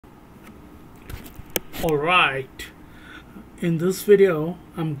Alright, in this video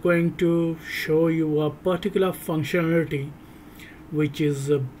I'm going to show you a particular functionality which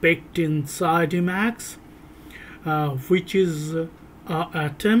is baked inside Emacs, which is an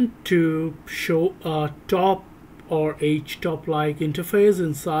attempt to show a top or htop like interface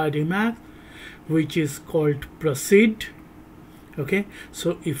inside Emacs, which is called Proced. Okay,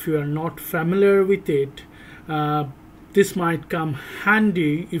 so if you are not familiar with it, this might come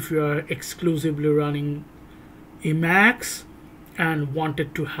handy if you are exclusively running Emacs and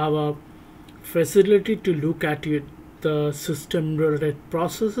wanted to have a facility to look at the system related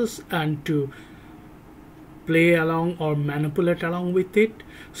processes and to play along or manipulate along with it.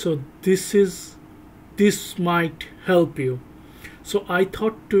 So this might help you. So I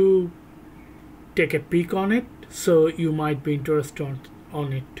thought to take a peek on it, so you might be interested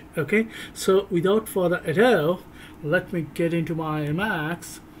on it. Okay, so without further ado, let me get into my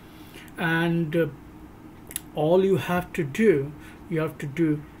Emacs, and all you have to do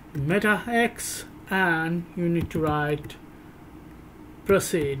meta x and you need to write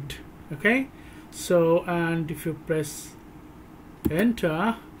Proced. Okay, so and if you press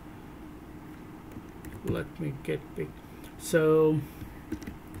enter, let me get big. So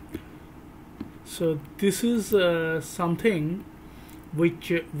this is something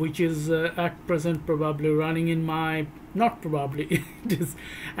which is at present probably running in my, not probably, it is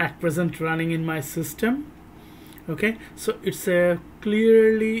at present running in my system. Okay, so it's a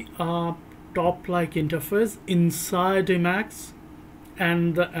clearly top like interface inside Emacs,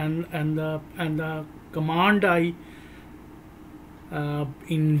 and the command I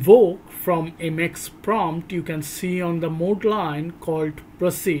invoke from Emacs prompt you can see on the mode line called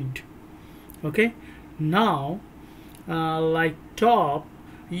Proced. Okay, now like top,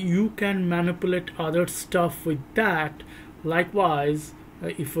 you can manipulate other stuff with that. Likewise,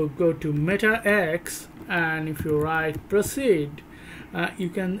 if you go to meta x and if you write Proced, you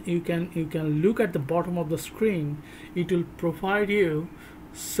can look at the bottom of the screen. It will provide you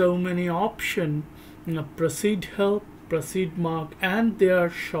so many options, Proced help, Proced mark, and their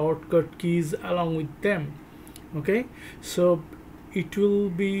shortcut keys along with them. Okay, so it will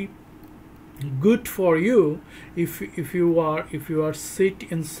be good for you if you are sit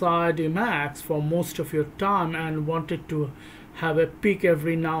inside Emacs for most of your time and wanted to have a peek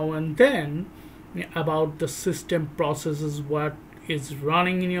every now and then about the system processes, what is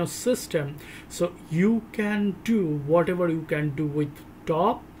running in your system. So you can do whatever you can do with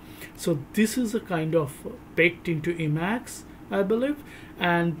top. So this is a kind of baked into Emacs, I believe,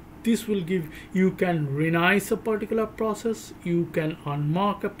 and this will give, you can renize a particular process, you can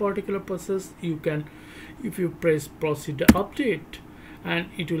unmark a particular process, you can, if you press Proced update, and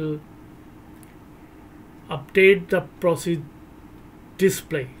it will update the Proced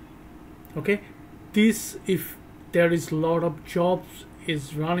display. Okay, this, if there is a lot of jobs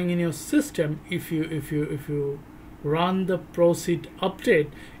is running in your system, if you run the Proced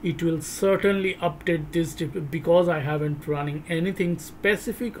update, it will certainly update this, because I haven't running anything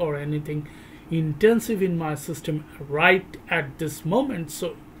specific or anything intensive in my system right at this moment,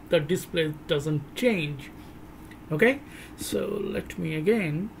 so the display doesn't change. Okay, so let me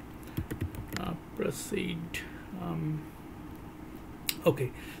again proceed.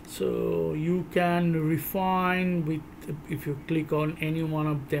 Okay, so you can refine with, if you click on any one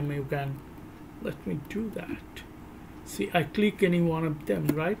of them, you can, let me do that. See, I click any one of them,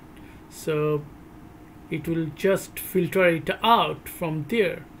 right? So it will just filter it out from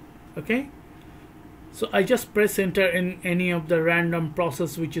there. Okay, so I just press enter in any of the random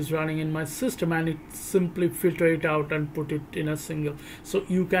process which is running in my system, and it simply filter it out and put it in a single, so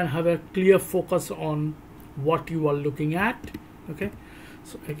you can have a clear focus on what you are looking at. Okay,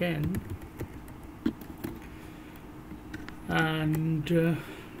 so again, and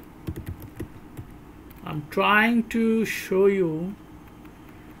I'm trying to show you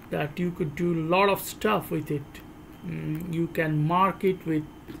that you could do a lot of stuff with it. You can mark it with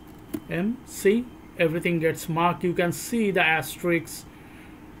M. See, everything gets marked. You can see the asterisks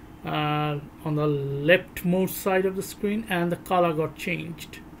on the leftmost side of the screen, and the color got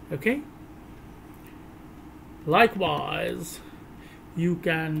changed. Okay, likewise you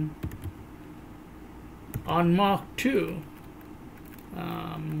can unmark too.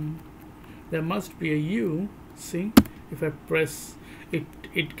 There must be a U. See, if I press it,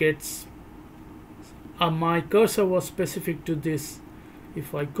 it gets my cursor was specific to this.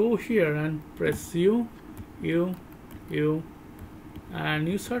 If I go here and press U, and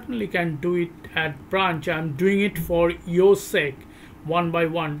you certainly can do it at branch. I'm doing it for your sake, one by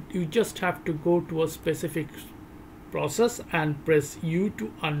one. You just have to go to a specific process and press U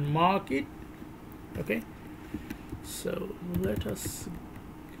to unmark it. Okay, so let us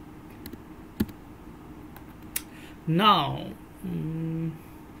now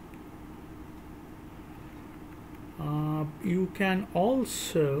you can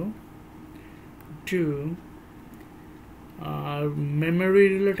also do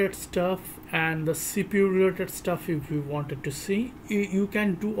memory related stuff and the CPU related stuff. If you wanted to see, you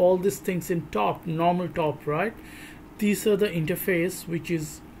can do all these things in normal top, right? These are the interface which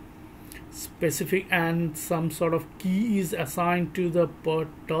is specific, and some sort of key is assigned to the per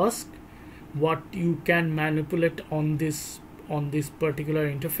task what you can manipulate on this particular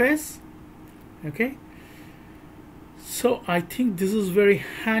interface. Okay, so I think this is very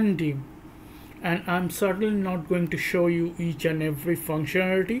handy, and I'm certainly not going to show you each and every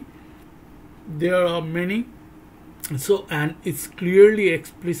functionality. There are many, so, and it's clearly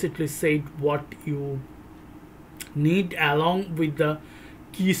explicitly said what you need along with the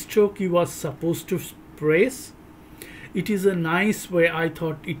keystroke you are supposed to press. It is a nice way. I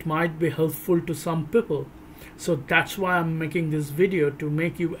thought it might be helpful to some people, so that's why I'm making this video, to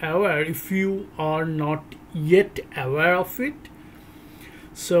make you aware if you are not yet aware of it.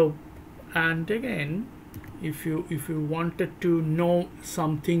 So, and again, if you wanted to know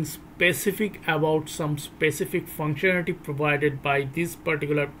something specific about some specific functionality provided by this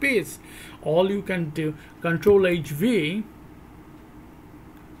particular piece, all you can do, Control-HV.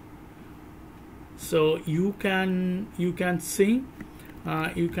 So you can see,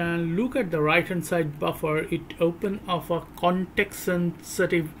 you can look at the right hand side buffer. It open up a context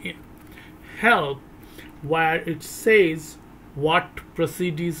sensitive help where it says what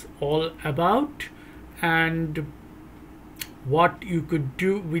Proced is all about and what you could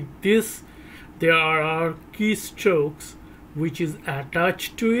do with this. There are keystrokes which is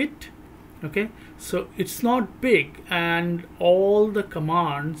attached to it. Okay, so it's not big, and all the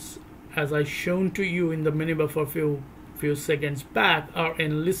commands, as I shown to you in the mini buffer few seconds back, are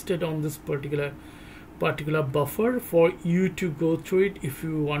enlisted on this particular buffer for you to go through it. If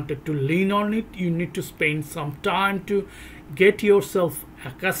you wanted to lean on it, you need to spend some time to get yourself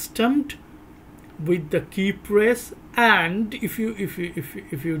accustomed with the key press, and if you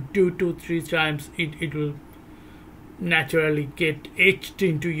do 2-3 times, it will naturally get etched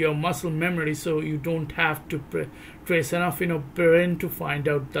into your muscle memory, so you don't have to trace enough in a brain to find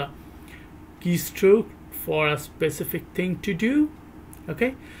out the keystroke for a specific thing to do.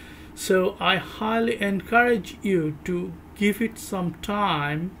 Okay, so I highly encourage you to give it some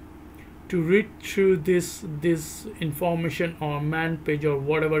time to read through this information or man page or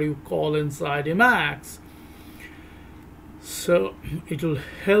whatever you call inside Emacs. So it will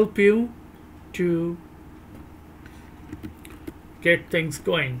help you to get things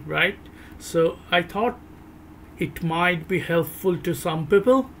going, right? So I thought it might be helpful to some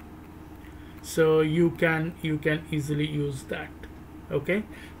people, so you can easily use that. Okay,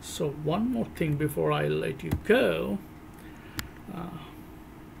 so one more thing before I let you go.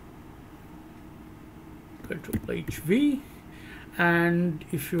 Control-HV, and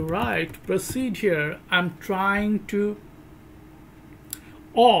if you write Proced here, I'm trying to,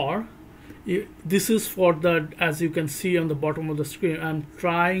 or this is for the, as you can see on the bottom of the screen, I'm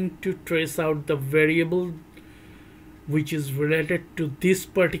trying to trace out the variable which is related to this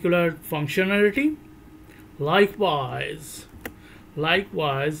particular functionality. Likewise,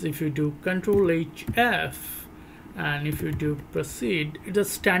 if you do Control-HF and if you do Proced, it's a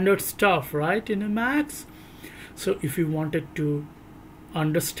standard stuff, right, in Emacs. So if you wanted to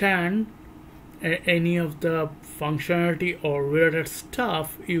understand any of the functionality or related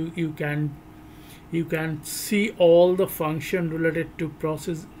stuff, you can see all the function related to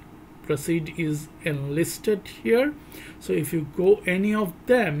Proced is enlisted here. So if you go any of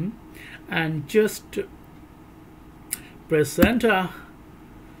them and just press enter,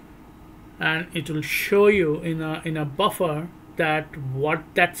 and it will show you in a buffer that what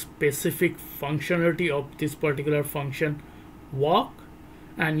that specific functionality of this particular function work,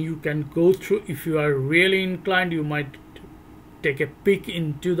 and you can go through. If you are really inclined, you might take a peek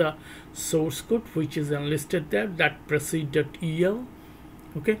into the source code which is enlisted there, that proced.el.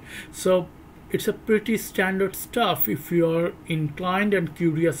 Okay, so it's a pretty standard stuff. If you are inclined and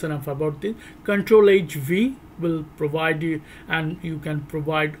curious enough about this, Control-HV will provide you, and you can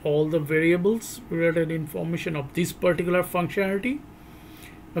provide all the variables related information of this particular functionality.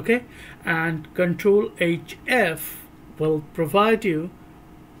 Okay, and Control-HF will provide you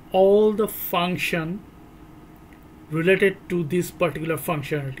all the function related to this particular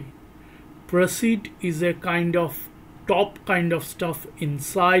functionality. Proced is a kind of top kind of stuff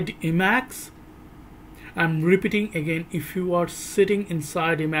inside Emacs, I'm repeating again, if you are sitting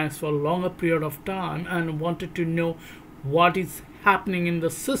inside Emacs for a longer period of time and wanted to know what is happening in the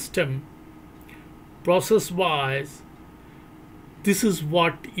system process wise, this is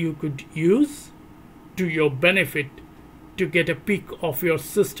what you could use to your benefit to get a peek of your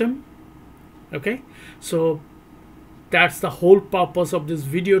system. Okay, so that's the whole purpose of this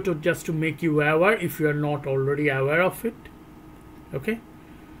video, to just to make you aware if you are not already aware of it. Okay,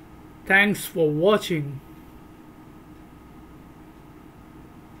 thanks for watching.